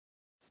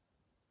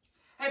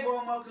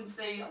everyone, welcome to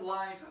the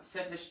live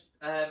fitness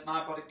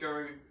My Body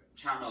Guru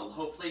channel.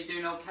 Hopefully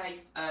you're doing okay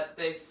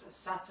this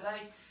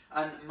Saturday,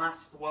 and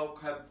massive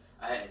welcome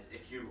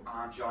if you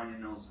are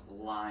joining us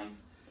live.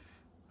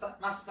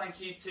 Massive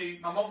thank you to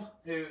my mum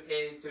who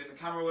is doing the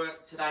camera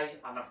work today,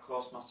 and of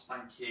course massive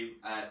thank you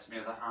to my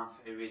other half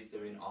who is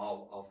doing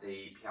all of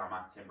the PR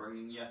marketing,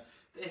 bringing you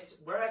this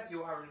wherever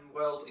you are in the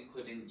world,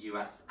 including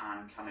US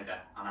and Canada,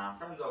 and our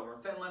friends over in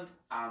Finland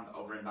and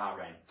over in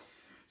Bahrain.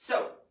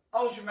 So,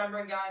 always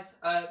remembering guys,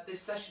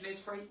 this session is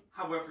free.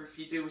 However, if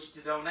you do wish to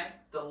donate,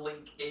 the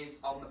link is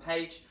on the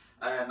page,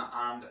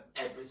 and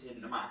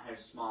everything, no matter how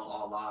small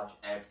or large,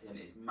 everything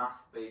is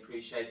massively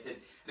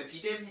appreciated. And if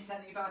you do miss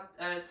any of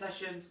our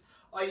sessions,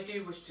 or you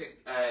do wish to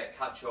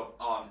catch up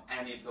on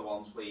any of the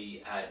ones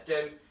we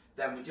do,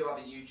 then we do have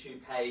a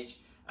YouTube page,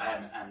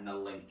 and the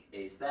link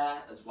is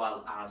there, as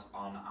well as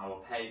on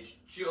our page.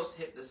 Just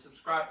hit the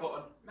subscribe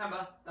button.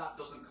 Remember, that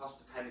doesn't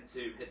cost a penny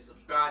to hit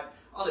subscribe.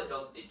 All it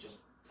does, it just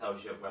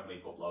tells you when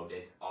we've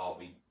uploaded or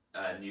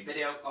new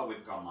video or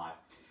we've gone live.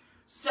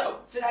 So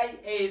today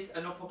is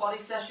an upper body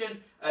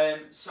session.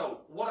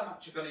 So what I'm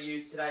actually going to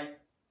use today,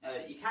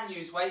 you can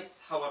use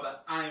weights, however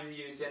I'm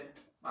using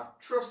my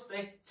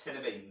trusty tin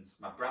of beans,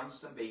 my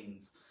Branston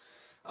beans.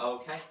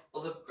 Okay,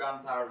 other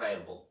brands are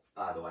available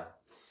by the way.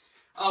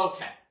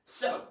 Okay,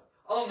 so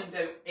all I'm going to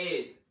do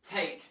is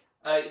take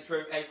you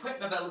through a quick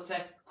mobility,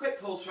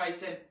 quick pulse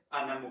racing,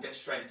 and then we'll get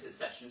straight into the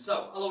session.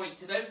 So all I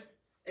want you to do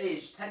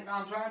is take my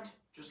arms round.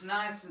 Just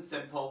nice and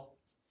simple.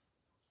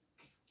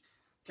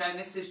 Okay, and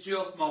this is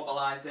just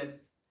mobilising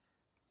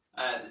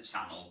the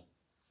channel.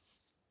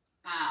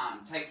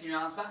 And taking your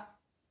arms back.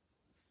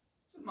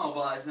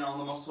 Mobilising all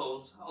the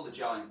muscles, all the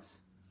joints.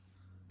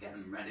 Get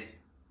them ready.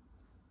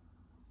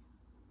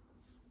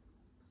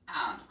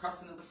 And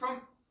crossing at the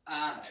front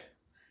and out.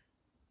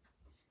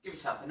 Give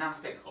yourself a nice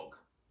big hug.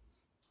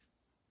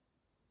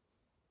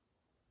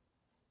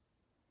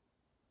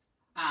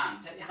 And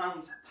take your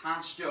hands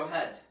past your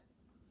head.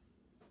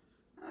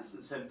 Nice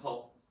and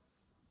simple.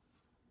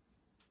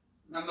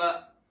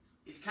 Remember,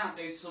 if you can't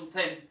do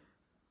something,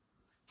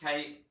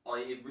 okay, or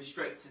you're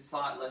restricted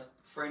slightly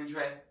for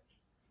injury,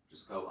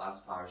 just go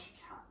as far as you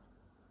can.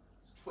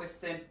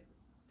 Twisting,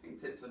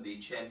 fingertips under your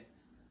chin.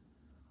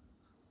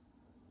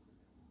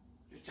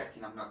 Just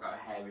checking I've not got a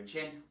hairy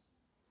chin.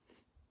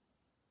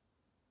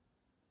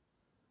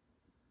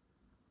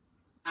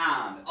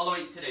 And all I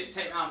want you to do,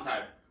 take your arms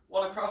out,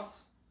 one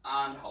across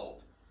and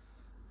hold.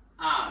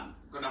 And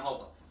I'm going to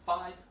hold that for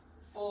 5,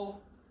 4,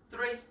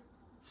 3,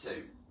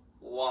 2,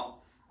 1,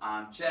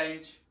 and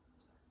change,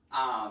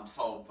 and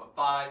hold for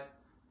 5,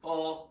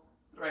 4,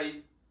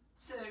 3,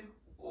 2,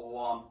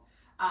 1,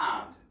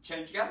 and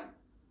change again,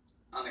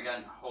 and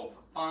again hold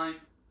for 5,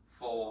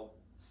 4,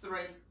 3,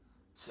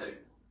 2,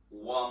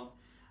 1,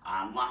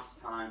 and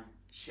last time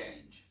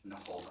change, and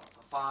hold up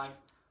for 5,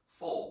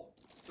 4,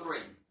 3,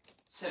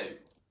 2,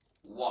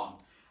 1,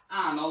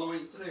 and all I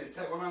want you to do,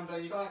 take one hand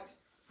down your back,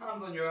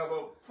 hands on your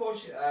elbow,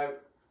 push it out.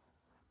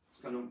 It's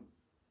going to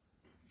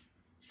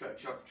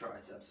stretch off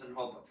triceps and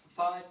hold up for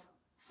 5,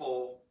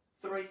 4,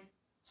 3,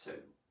 2,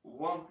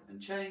 1,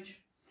 and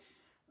change.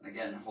 And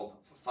again, hold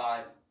up for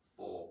 5,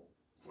 4,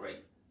 3,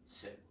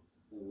 2,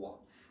 1.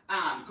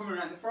 And coming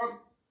around the front,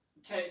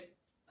 okay,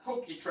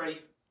 hook your tree.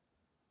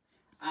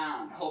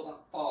 And hold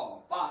up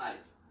for 5,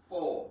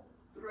 4,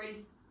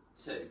 3,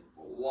 2,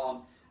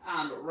 1.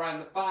 And around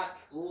the back,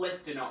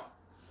 lifting up.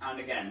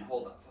 And again,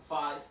 hold up for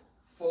 5,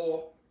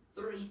 4,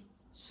 3,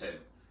 2,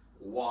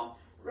 1.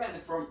 Around the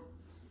front.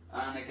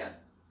 And again,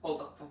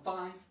 hold up for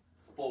 5,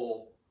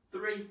 4,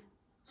 3,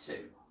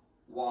 2,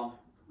 1.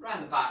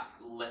 Round the back,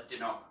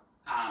 lifting up,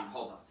 and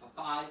hold up for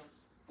 5,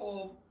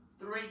 4,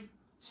 3,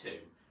 2,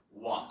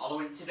 1. All I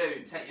want you to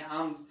do, take your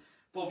hands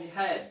above your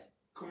head,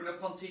 coming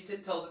up onto your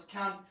tiptoes if you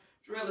can,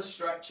 really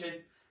stretching,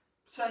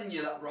 pretend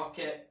you're that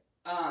rocket,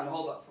 and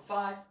hold up for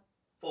 5,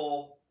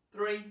 4,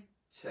 3,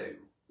 2,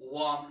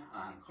 1,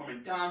 and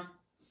coming down.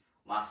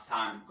 Last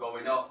time,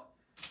 going up,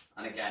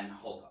 and again,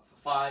 hold up for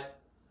 5,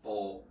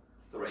 4,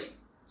 3,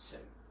 2,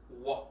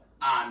 1,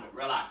 and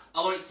relax.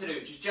 All I want you to do,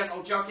 just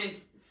gentle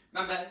jogging.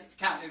 Remember, if you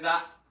can't do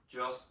that,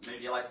 just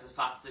move your legs as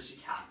fast as you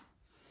can.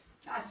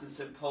 Nice and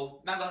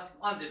simple. Remember,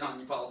 landing on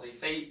your balls of your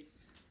feet,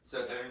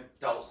 so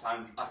don't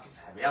sound like a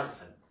fairy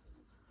elephant.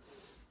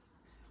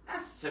 Nice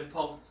and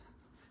simple.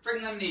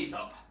 Bring them knees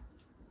up.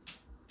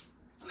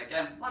 And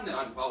again, landing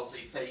on your balls of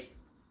your feet.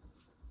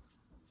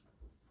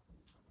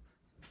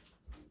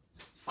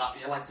 Slap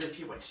your legs if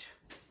you wish.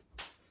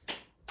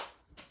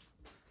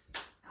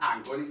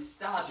 And going into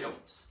star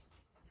jumps.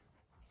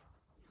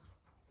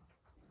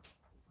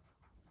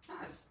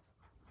 Nice.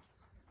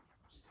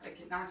 Just take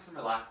it nice and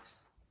relaxed.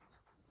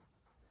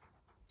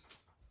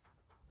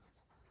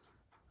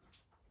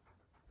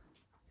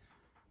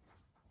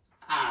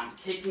 And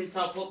kicking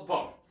yourself up the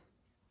bum.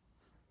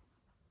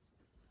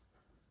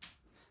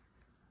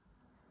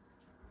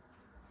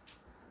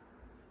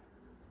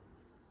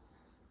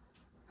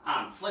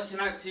 And flicking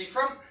out to your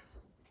front.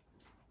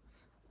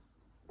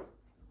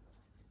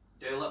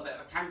 Do a little bit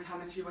of a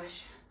can-can if you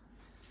wish.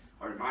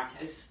 or in my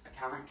case, I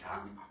can't.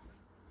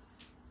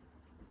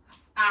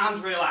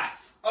 And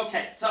relax.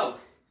 Okay, so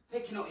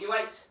picking up your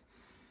weights.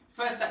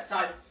 First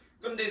exercise,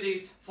 going to do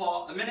these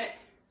for a minute.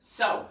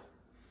 So,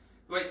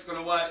 the way it's going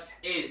to work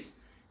is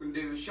we're going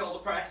to do a shoulder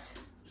press,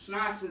 just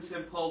nice and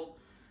simple,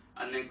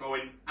 and then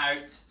going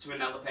out to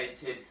an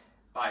elevated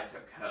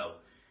bicep curl.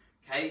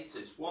 Okay, so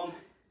it's one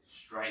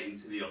straight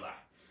into the other.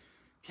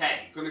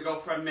 Okay, going to go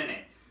for a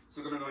minute.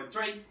 So we're going to go in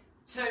 3,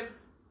 2,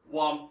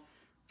 1,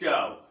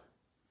 go.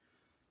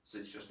 So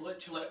it's just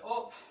literally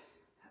up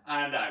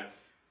and out.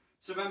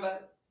 So remember,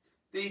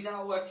 these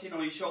are working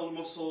on your shoulder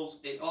muscles.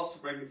 It also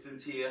brings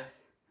into your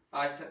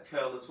bicep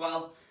curl as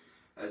well.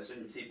 So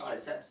into your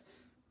biceps.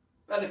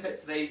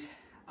 Benefits of these, it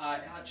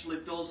actually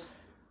does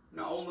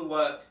not only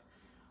work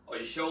on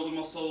your shoulder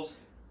muscles,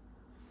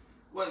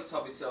 works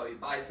obviously on your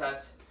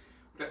biceps,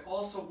 but it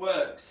also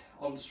works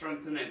on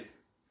strengthening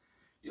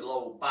your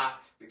lower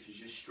back because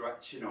you're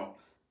stretching up.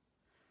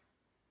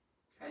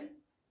 Okay,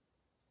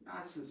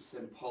 nice and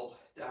simple,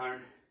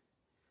 down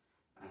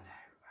and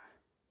out.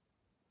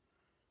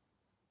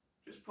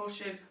 Just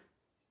pushing.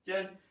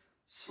 Again,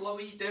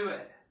 slower you do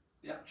it,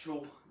 the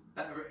actual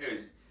better it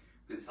is,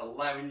 because it's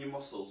allowing your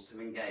muscles to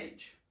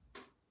engage.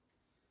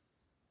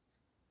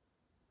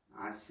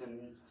 Nice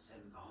and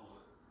simple.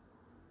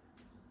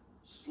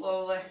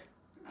 Slowly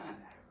and out.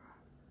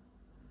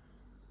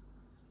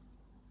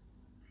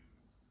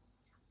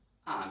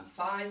 And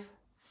 5,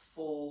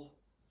 4,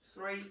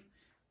 3,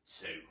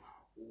 2,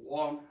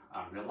 1,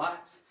 and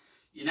relax.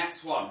 Your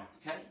next one,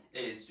 okay,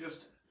 is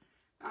just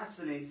nice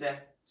and easy.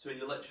 So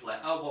you're literally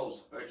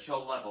elbows are at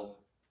shoulder level,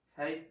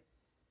 okay,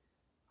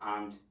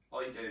 and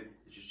all you're doing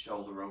is just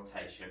shoulder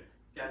rotation.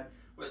 Again,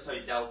 works on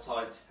your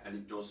deltoids and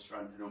it does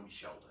strengthen up your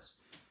shoulders.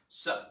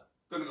 So,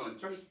 going to go in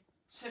 3,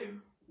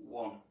 2,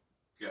 1,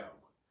 go.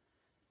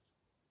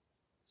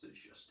 So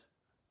it's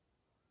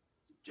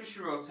just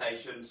your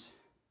rotations.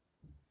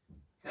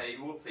 Okay,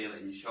 you will feel it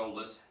in your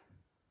shoulders.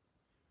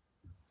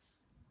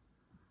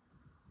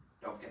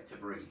 Don't forget to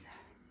breathe.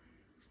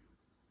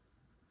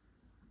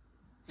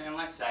 Okay, and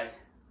like I say,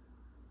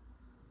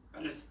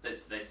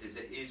 benefits of this is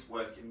it is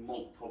working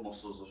multiple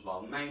muscles as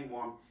well. The main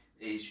one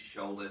is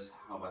your shoulders,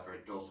 however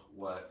it does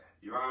work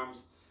your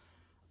arms,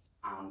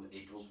 and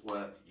it does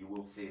work, you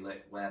will feel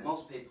it, where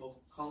most people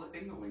call it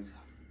bingo wings.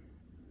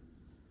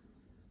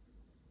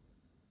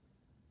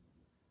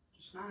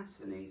 Just nice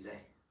and easy,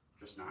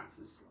 just nice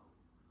and slow.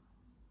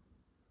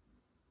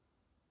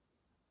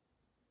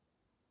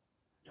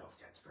 Don't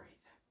forget to breathe.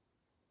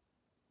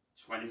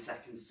 20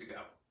 seconds to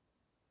go.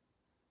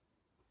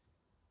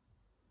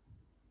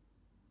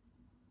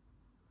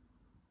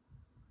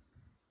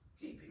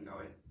 Keeping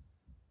going.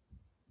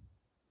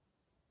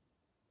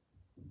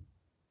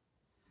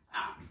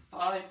 And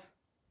 5,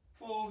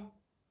 4,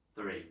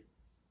 3,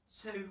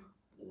 2,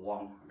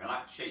 1.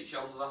 Relax, shake your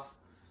shoulders off.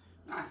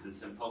 Nice and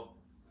simple.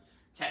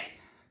 Okay,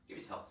 give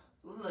yourself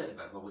a little bit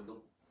of a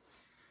wiggle.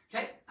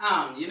 Okay,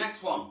 and your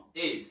next one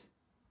is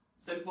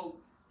simple,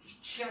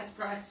 just chest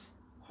press,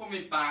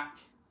 coming back,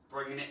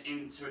 bringing it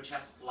into a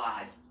chest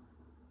fly.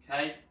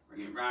 Okay,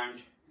 bring it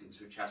round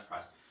into a chest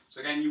press.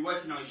 So again, you're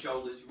working on your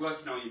shoulders, you're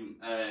working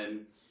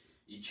on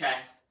your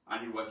chest,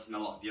 and you're working a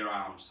lot of your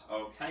arms.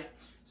 Okay,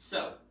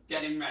 so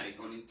getting ready.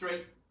 Going in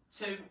 3,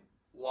 2,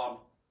 1,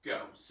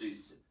 go. So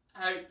it's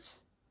out,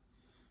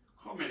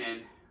 coming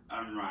in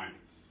and round.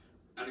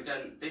 And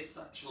again, this is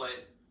actually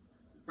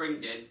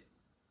bringing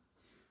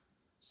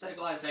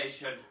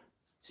stabilisation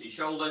to your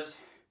shoulders.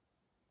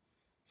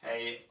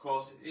 Okay, of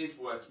course it is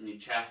working your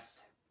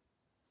chest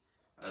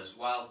as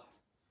well,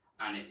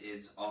 and it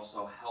is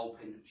also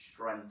helping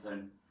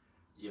strengthen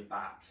your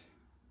back,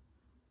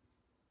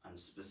 and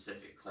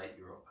specifically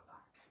your upper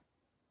back.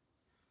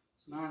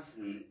 It's nice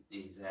and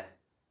easy,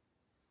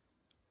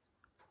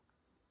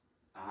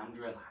 and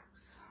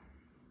relax,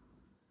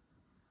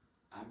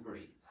 and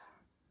breathe.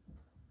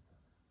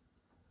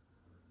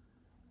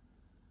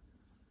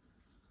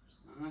 It's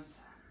nice.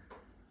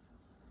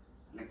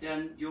 And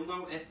again, you'll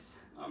notice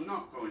I'm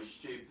not going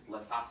stupidly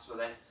fast for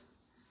this,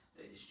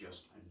 it is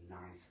just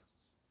nice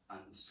and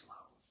slow.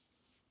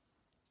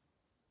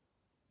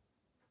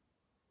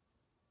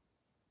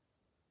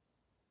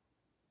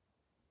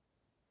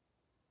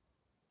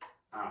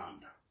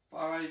 And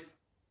 5,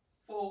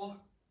 4,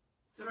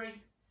 3,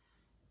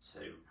 2,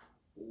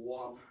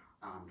 1,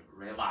 and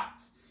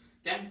relax.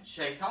 Again,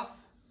 shake off.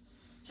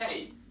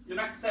 Okay, your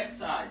next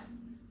exercise,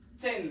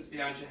 tins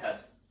behind your head.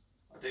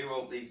 I do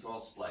hope these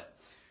all split.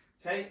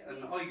 Okay,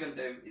 and all you're going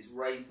to do is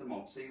raise them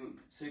up.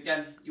 So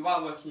again, you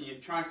are working your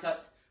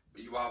triceps,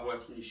 but you are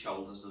working your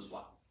shoulders as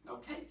well.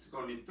 Okay, so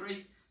going in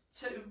 3,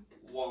 2,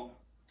 1,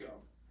 go.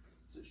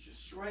 So it's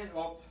just straight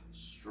up,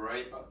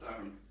 straight back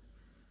down.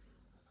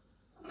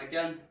 And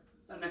again,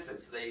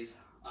 benefits of these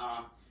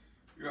are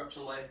you're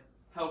actually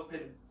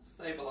helping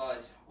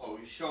stabilise all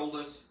your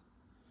shoulders,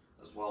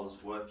 as well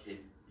as working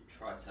your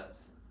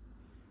triceps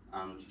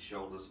and your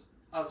shoulders,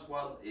 as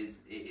well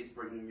as it is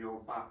bringing your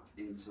back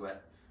into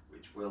it,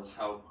 which will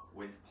help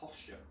with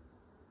posture.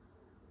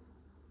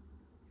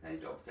 Okay,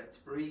 don't forget to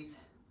breathe.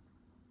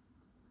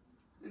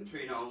 in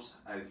through your nose,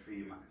 out through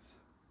your mouth.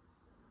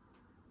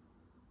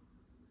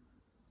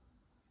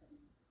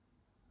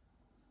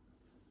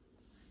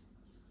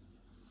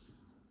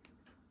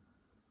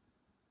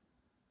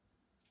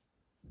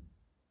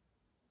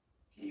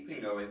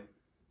 Keeping going.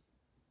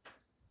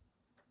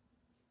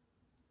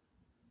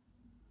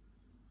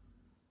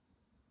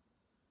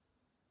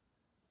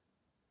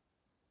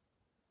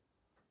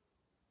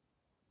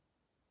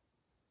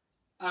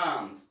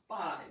 And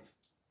 5,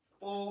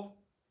 4,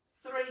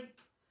 3,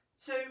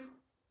 2,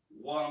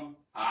 1,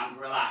 and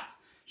relax.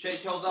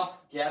 Shake your shoulders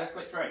off, get a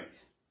quick drink.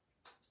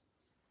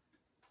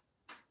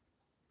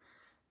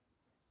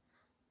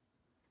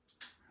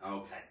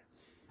 Okay.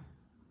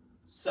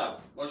 So,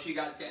 whilst you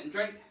guys getting a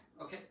drink,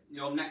 okay,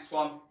 your next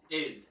one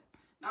is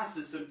nice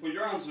and simple.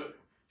 Your arms are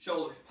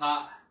shoulder width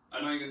apart,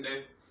 and all you're going to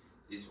do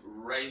is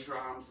raise your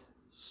arms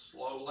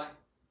slowly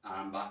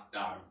and back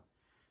down.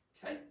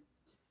 Okay?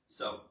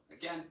 So,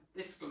 again,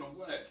 this is going to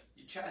work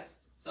your chest.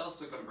 It's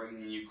also going to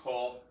bring in your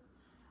core,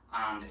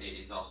 and it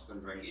is also going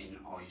to bring in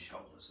all your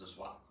shoulders as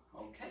well.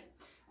 Okay?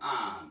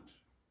 And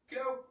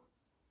go.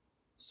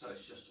 So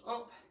it's just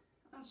up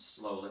and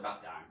slowly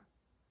back down.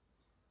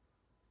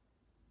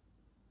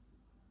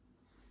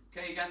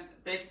 Okay, again,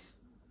 this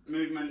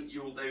movement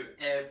you'll do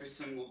every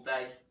single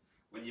day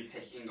when you're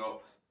picking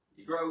up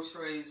your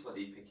groceries, whether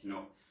you're picking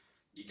up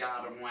your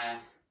garden wear.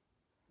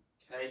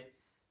 Okay?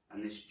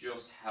 And this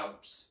just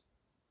helps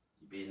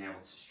you being able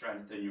to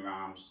strengthen your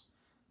arms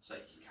so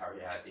you can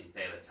carry out these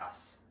daily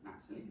tasks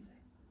nice and easy.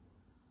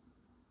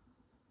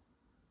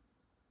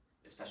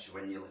 Especially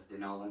when you're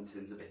lifting all them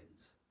tins of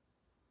beans.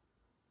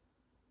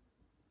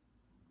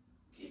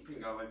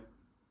 Keeping going.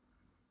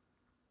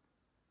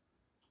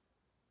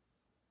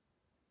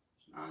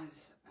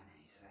 Nice and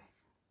easy.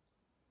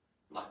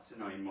 Like to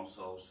know your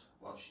muscles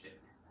whilst you're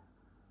doing it.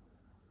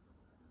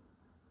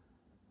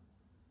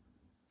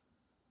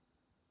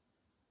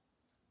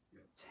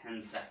 You've got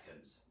 10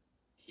 seconds.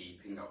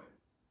 Keeping going.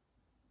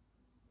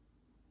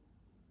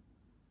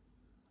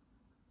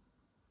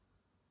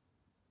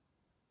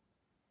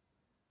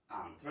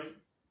 And 3,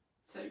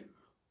 2,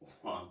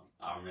 1,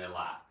 and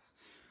relax.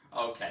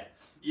 Okay,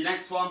 your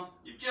next one,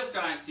 you've just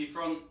gone out to your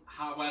front,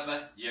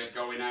 however, you're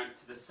going out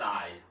to the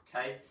side,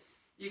 okay?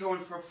 You're going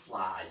for a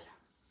fly,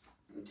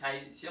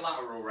 okay? It's your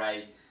lateral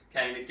raise,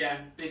 okay? And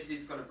again, this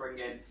is going to bring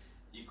in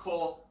your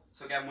core.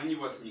 So again, when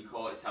you're working your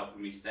core, it's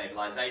helping with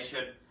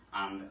stabilisation,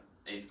 and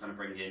it's going to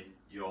bring in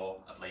your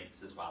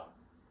obliques as well.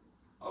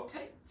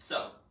 Okay,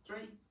 so 3,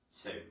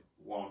 2,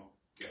 1,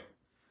 go.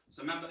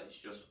 So remember, it's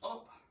just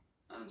up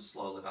and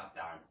slowly back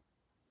down.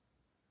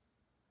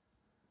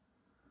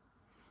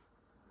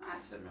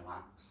 Nice and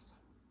relaxed.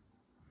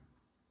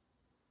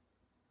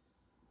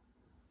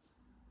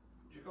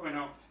 As you're going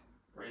up,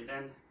 breathe in.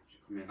 As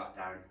you're coming back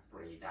down,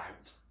 breathe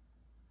out.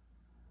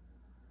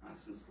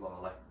 Nice and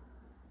slowly.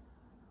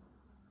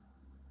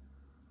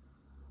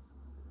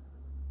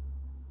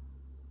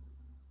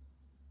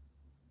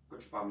 Good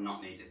job I'm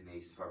not needing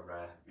these for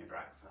my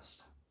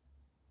breakfast.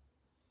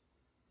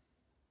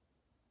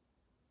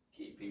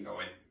 Keeping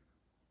going.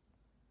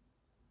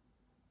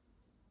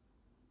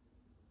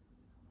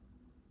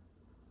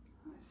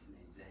 Nice and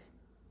easy.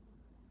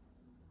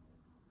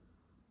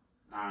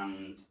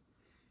 And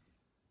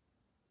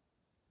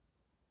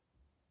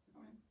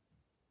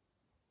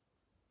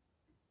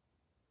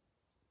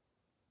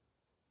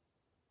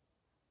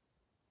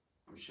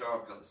I'm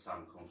sure I've got the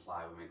sun come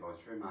fly with me going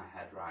through my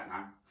head right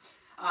now.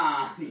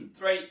 And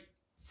 3,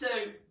 2,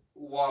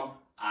 1,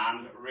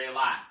 and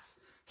relax.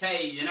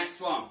 Okay, your next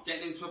one,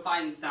 getting into a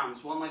fighting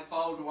stance. One leg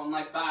forward, one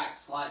leg back,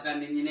 slight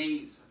bend in your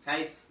knees.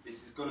 Okay,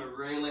 this is going to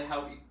really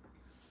help your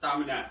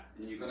stamina,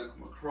 and you're going to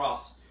come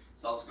across.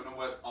 It's also going to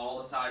work all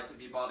the sides of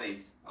your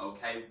bodies.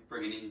 Okay,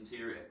 bringing it into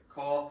your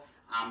core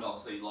and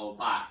also your lower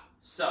back.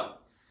 So,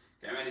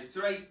 get ready,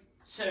 3,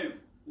 2,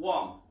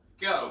 1,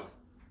 go.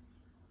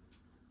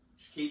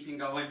 Just keeping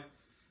going.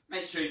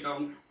 Make sure you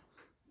don't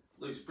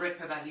lose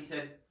grip of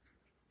anything.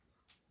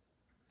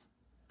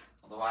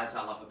 Otherwise,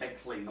 I'll have a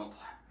big clean up.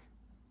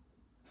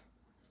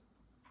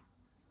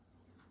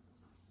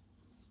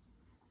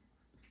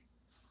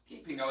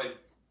 Keeping going.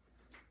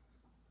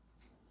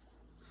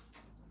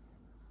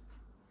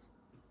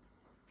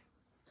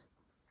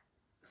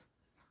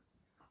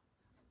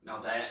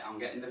 No doubt I'm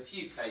getting a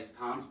few face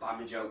palms by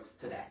my jokes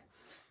today.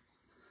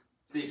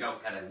 They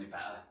don't get any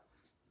better.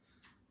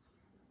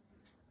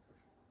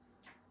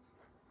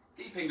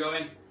 Keeping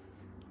going.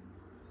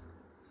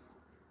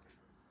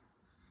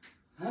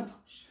 And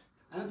push.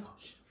 And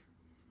push.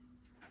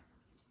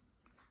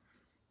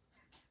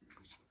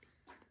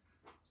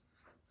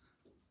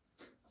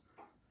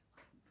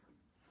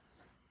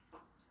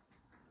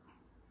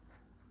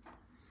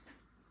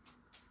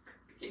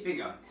 Keeping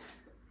going.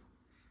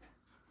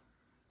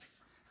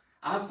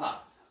 And 5,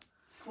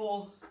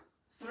 4,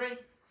 3,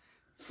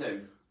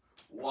 2,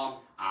 1,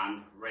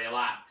 and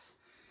relax.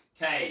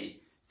 Okay,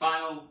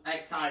 final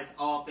exercise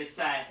of this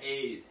set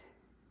is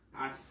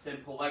nice and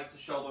simple, legs to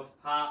shoulder width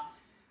apart,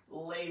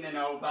 leaning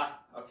over,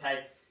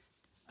 okay.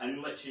 And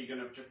literally you're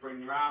going to just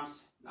bring your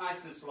arms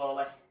nice and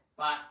slowly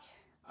back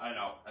and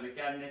up. And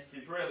again, this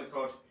is really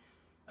good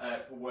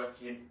for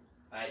working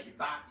your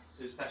back,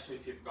 so especially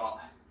if you've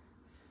got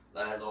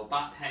low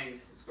back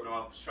pains, it's going to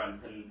help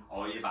strengthen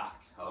all your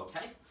back,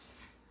 okay?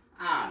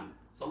 And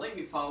so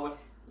leaning forward,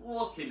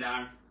 looking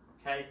down,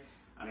 okay?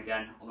 And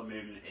again, all the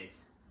movement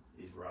is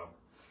row.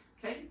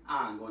 Okay,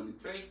 and going in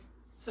 3,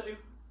 2,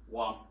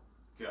 1,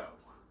 go.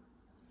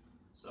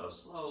 So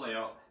slowly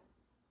up.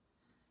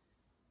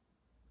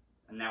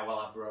 And now we'll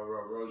have row,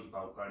 row, row, your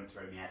boat going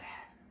through my head.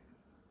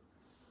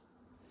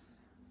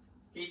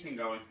 Keeping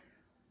going.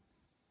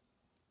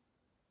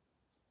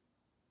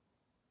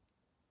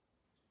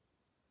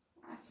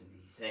 Nice and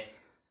easy.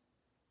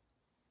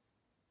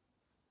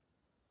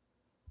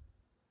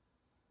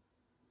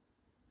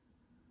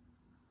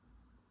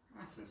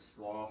 Nice and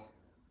slow.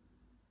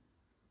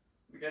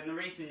 Again, the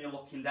reason you're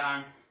looking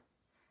down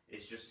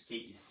is just to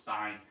keep your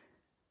spine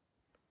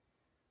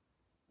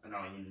and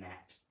all your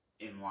neck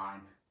in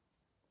line.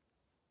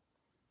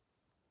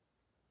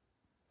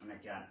 And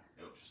again,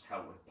 it'll just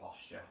help with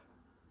posture.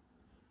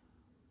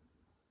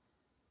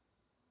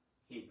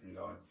 Keeping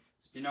going.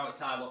 So if you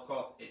notice I look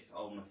up, it's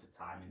only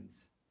for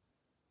timings.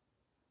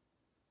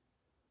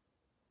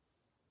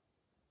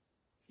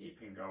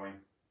 Keeping going.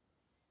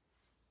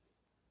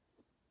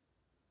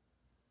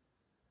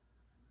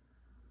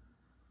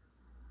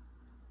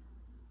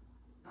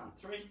 And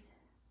 3,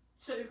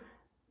 2,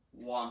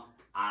 1,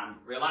 and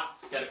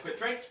relax. Get a quick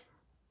drink.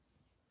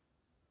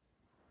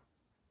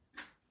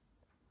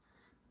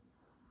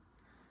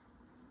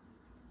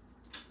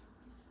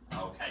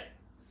 Okay.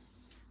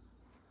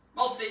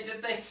 Mostly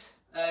did this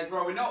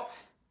growing up,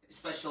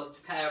 especially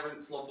to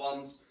parents, loved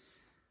ones,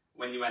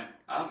 when you went,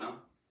 I don't know.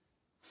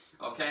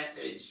 Okay,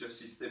 it's just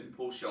your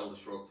simple shoulder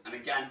shrugs. And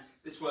again,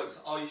 this works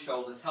all your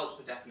shoulders, helps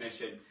with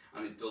definition,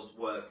 and it does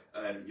work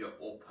your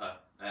upper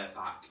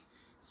back,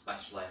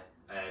 especially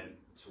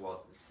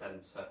towards the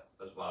centre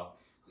as well.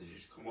 Because you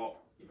just come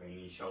up, you bring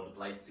your shoulder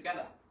blades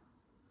together.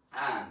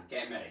 And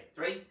getting ready.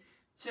 3,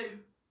 2,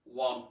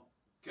 1,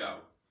 go.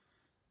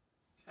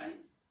 Okay,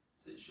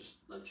 so it's just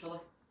literally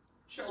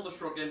shoulder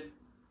shrugging.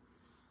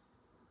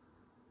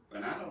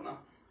 When I don't know.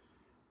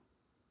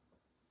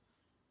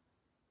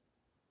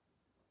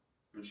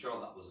 I'm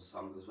sure that was a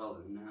song as well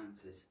in the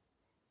 90s.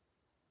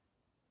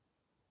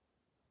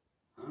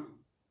 Oh.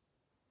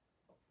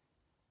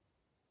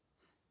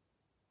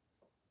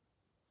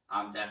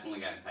 I'm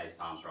definitely getting face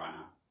palms right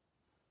now.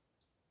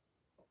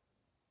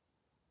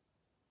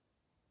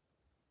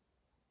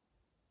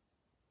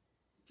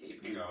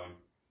 Keeping going.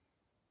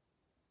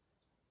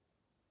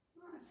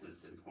 Nice and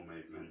simple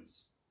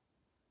movements.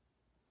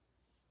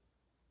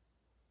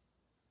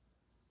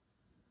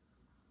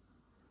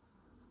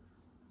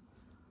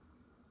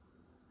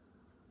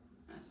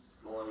 Nice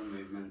slow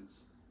movements.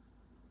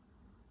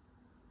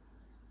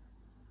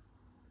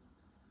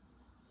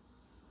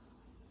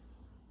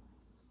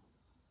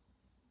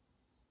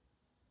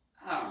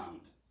 And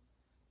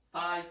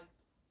 5,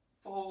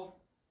 4,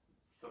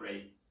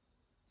 3,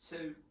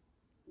 2,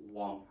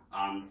 1,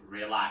 and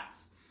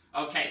relax.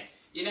 Okay,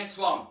 your next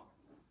one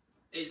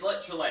is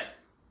literally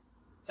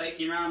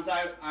taking your arms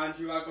out and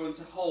you are going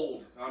to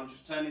hold. I'm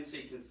just turning so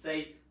you can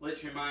see,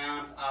 literally my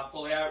arms are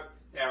fully out,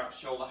 they are at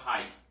shoulder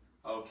height.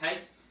 Okay?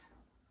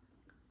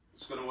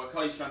 It's going to work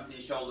all your strength in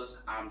your shoulders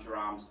and your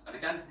arms. And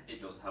again,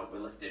 it does help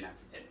with lifting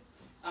everything.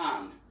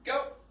 And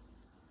go!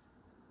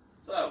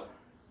 So,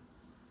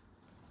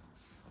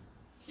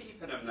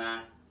 keeping them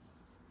there.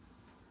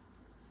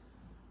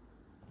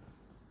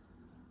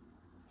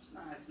 It's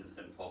nice and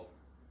simple.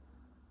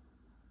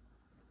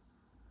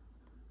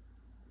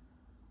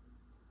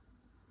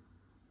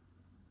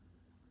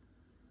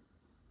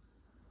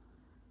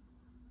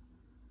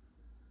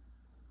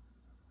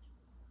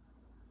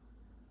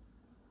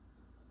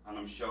 And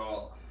I'm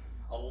sure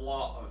a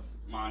lot of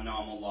my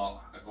normal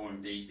lot are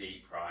going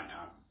deep right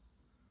now.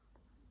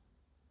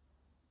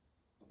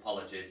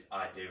 Apologies,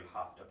 I do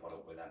have to put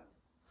up with them.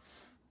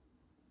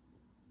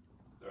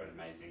 They're an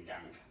amazing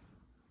gang.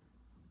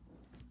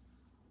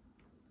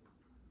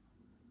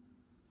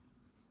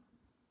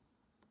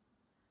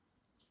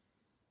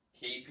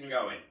 Keeping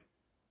going.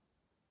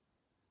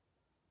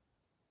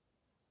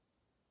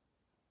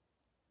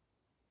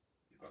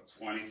 You've got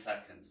 20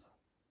 seconds.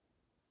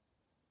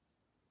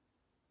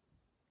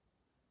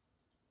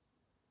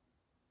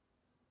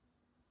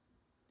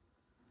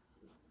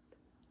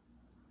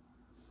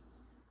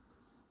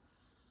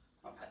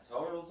 My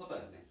pectorals are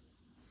burning.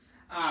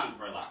 And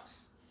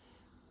relax.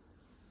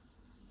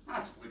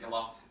 Nice wiggle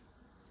off.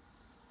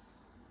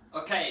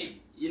 Okay,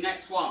 your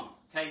next one.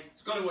 Okay,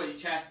 it's going to work your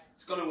chest,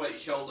 it's going to work your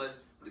shoulders,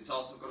 but it's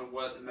also going to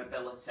work the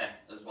mobility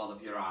as well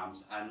of your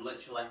arms. And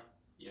literally,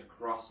 you're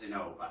crossing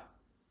over.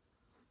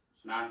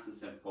 It's nice and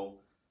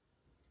simple.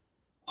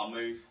 I'll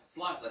move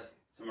slightly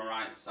to my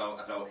right so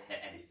I don't hit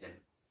anything.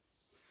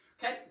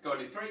 Okay,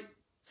 going in 3,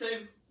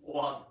 2,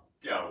 1,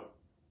 go.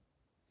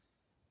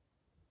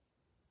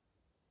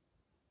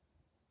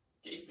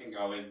 Keeping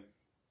going.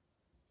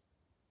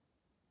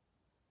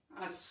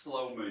 Nice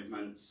slow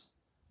movements.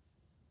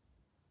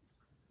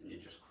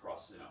 you're just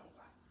crossing over.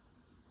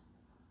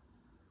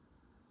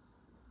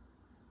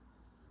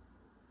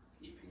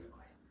 Keeping going.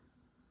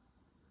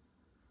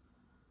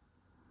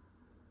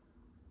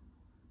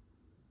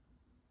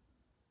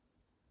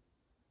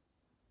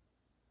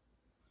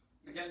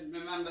 Again,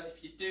 remember,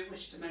 if you do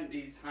wish to make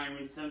these higher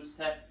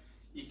intensity,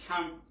 you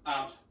can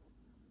add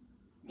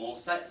more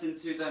sets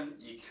into them,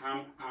 you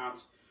can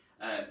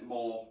add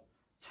more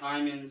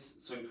timings,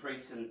 so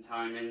increasing the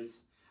timings,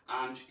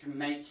 and you can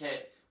make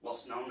it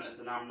what's known as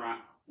an AMRAP,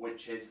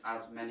 which is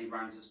as many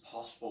rounds as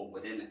possible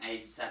within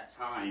a set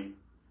time.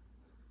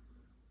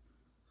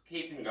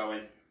 Keeping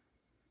going.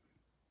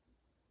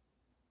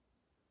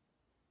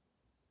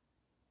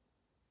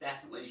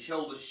 Definitely, your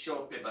shoulders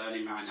should be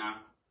burning right now.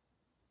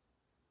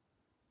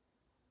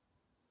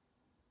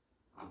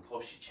 And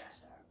push your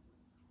chest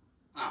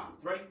out.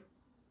 And 3,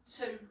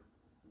 2,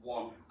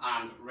 1,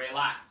 and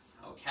relax.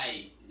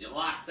 Okay, your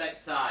last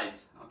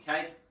exercise,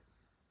 okay?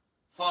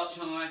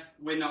 Fortunately,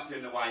 we're not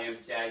doing the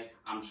YMCA,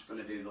 I'm just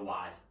going to do the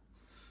Y.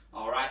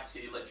 Alright, so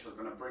you're literally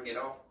going to bring it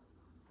up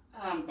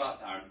and back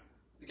down.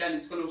 Again,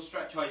 it's going to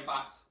stretch all your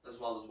backs as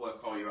well as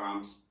work all your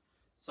arms.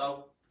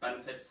 So,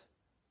 benefits,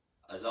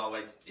 as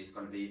always, is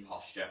going to be your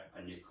posture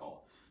and your core.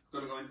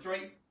 Going to go in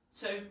 3,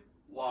 2,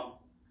 1,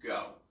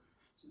 go.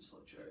 So just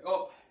literally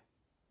up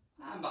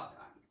and back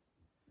down.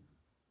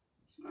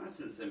 It's nice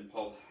and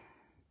simple.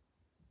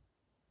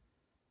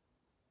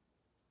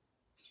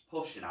 Just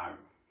pushing out.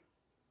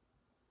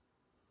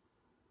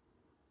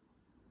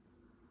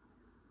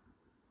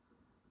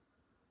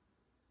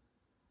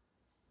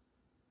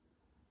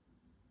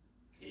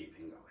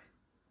 Keeping going.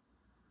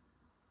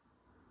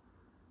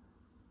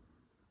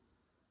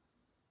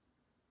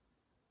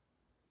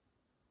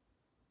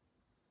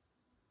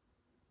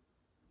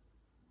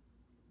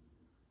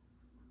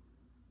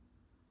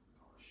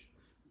 Gosh.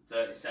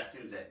 30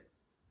 seconds in.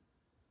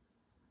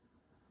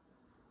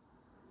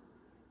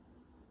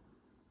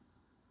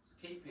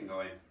 Just keeping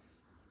going.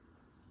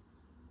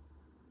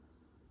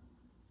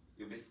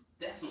 You'll be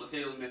definitely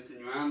feeling this in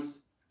your arms,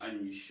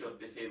 and you should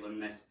be feeling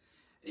this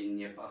in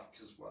your back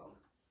as well.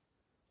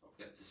 Don't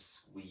forget to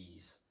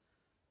squeeze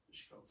as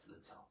you go to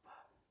the top.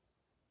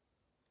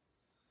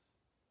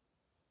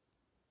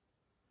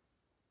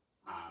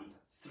 And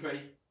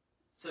 3,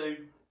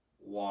 2,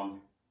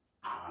 1,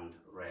 and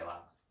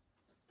relax.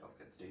 Don't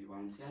forget to do your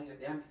YMCA at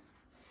the end.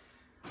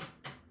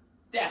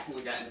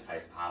 Definitely get in the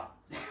face, pal.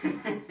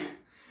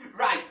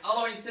 Right, all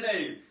I want you to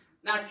do,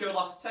 nice cool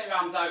off, take your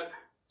arms out,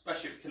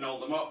 especially if you can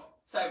hold them up.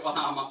 Take one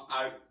arm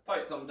out, put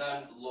your thumb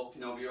down,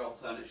 looking over your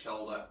alternate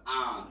shoulder,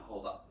 and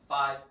hold that for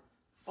 5,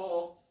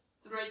 4,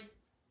 3,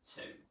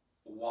 2,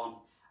 1,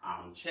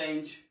 and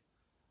change.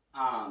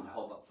 And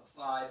hold that for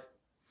 5,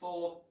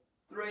 4,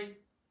 3,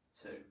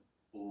 2,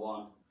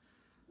 1.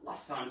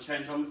 Last time,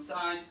 change on the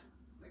side.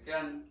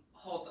 Again,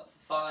 hold that for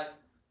 5,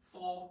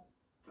 4,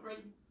 3,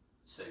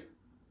 2,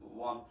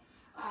 1,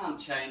 and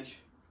change.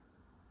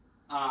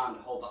 And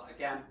hold that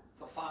again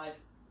for 5,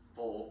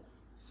 4,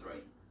 3,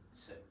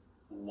 2,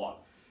 1.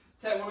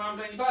 Take one arm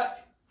down your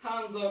back,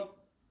 hands up.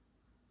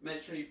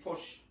 Make sure you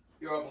push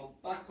your elbow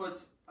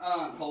backwards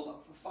and hold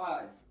that for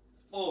 5,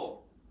 4,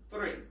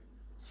 3,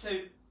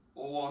 2,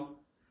 1.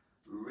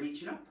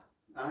 Reaching up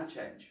and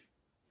change.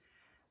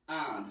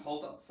 And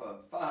hold that for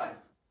 5,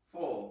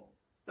 4,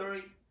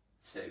 3,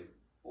 2,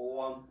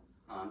 1,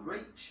 and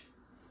reach.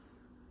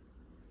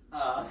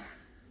 And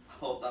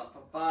hold that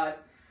for 5,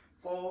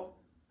 4,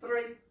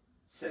 3,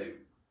 2,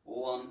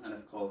 1, and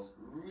of course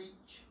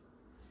reach.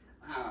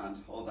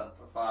 And hold that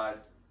for 5,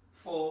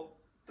 4,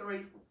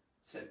 3,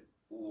 2,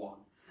 1.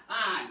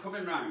 And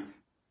coming round.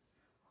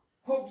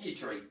 Hug your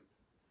tree.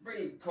 Bring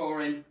your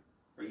core in.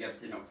 Bring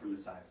everything up from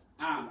the side.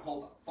 And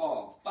hold that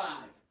for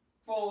 5,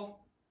 4,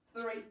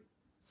 3,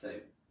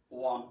 2,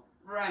 1.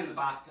 Round the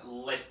back,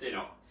 lifting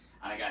up.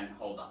 And again,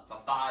 hold that for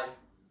 5,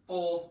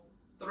 4,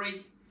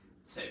 3,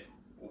 2,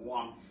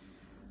 1.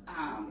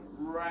 And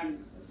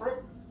round the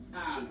front.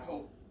 And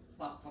hold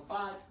that for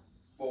 5,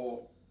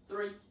 4,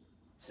 3,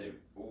 2,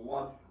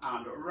 1.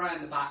 And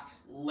round the back,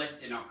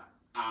 lifting up.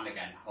 And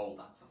again, hold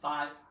that for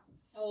 5,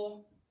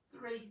 4,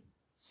 3,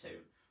 2,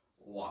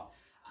 1.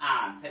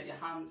 And take your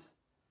hands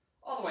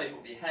all the way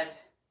above your head.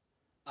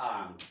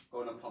 And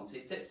going up onto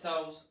your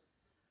tiptoes.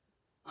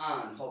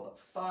 And hold that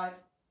for 5,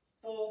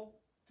 4,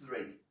 3,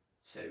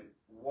 2,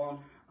 1.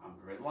 And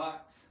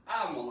relax.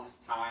 And one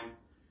last time.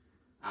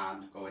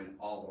 And going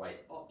all the way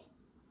up.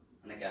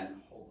 And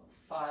again, hold that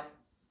for 5,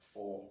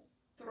 4,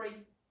 3,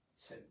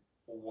 2,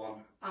 1.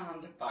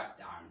 And back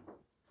down.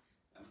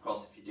 And of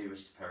course, if you do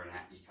wish to pyramid,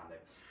 you can do.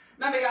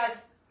 Remember,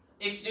 guys,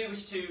 if you do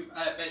wish to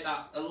make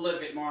that a little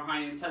bit more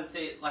high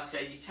intensity, like I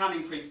say, you can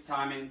increase the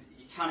timings,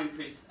 you can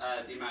increase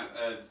the amount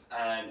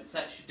of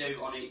sets you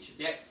do on each of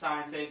the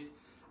exercises,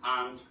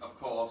 and of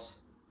course,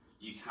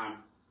 you can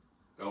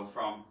go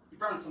from your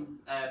Branson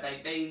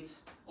baked beans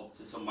up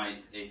to some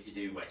weights if you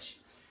do wish.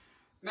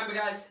 Remember,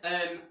 guys,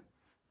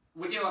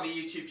 we do have a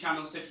YouTube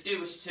channel, so if you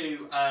do wish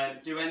to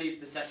do any of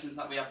the sessions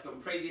that we have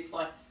done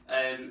previously,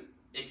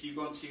 if you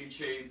go onto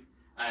YouTube,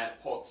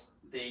 put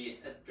the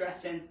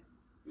address in,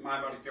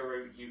 My Body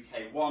Guru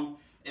UK1.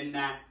 In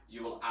there,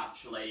 you will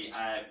actually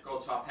go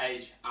to our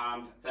page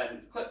and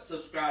then click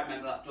subscribe.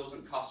 Remember, that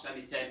doesn't cost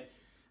anything,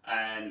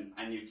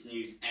 and you can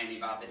use any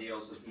of our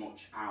videos as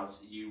much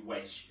as you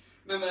wish.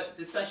 Remember,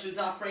 the sessions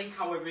are free.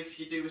 However, if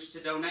you do wish to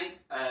donate,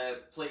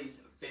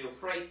 please feel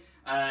free.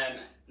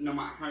 No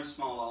matter how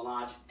small or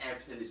large,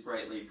 everything is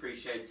greatly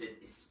appreciated,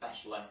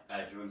 especially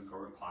during the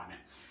current climate.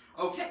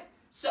 Okay,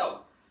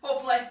 so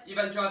hopefully you've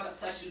enjoyed that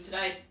session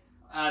today,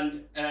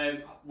 and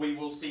we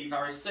will see you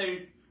very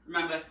soon.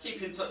 Remember,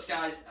 keep in touch,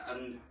 guys,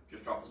 and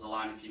just drop us a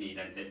line if you need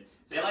anything.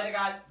 See you later,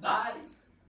 guys. Bye.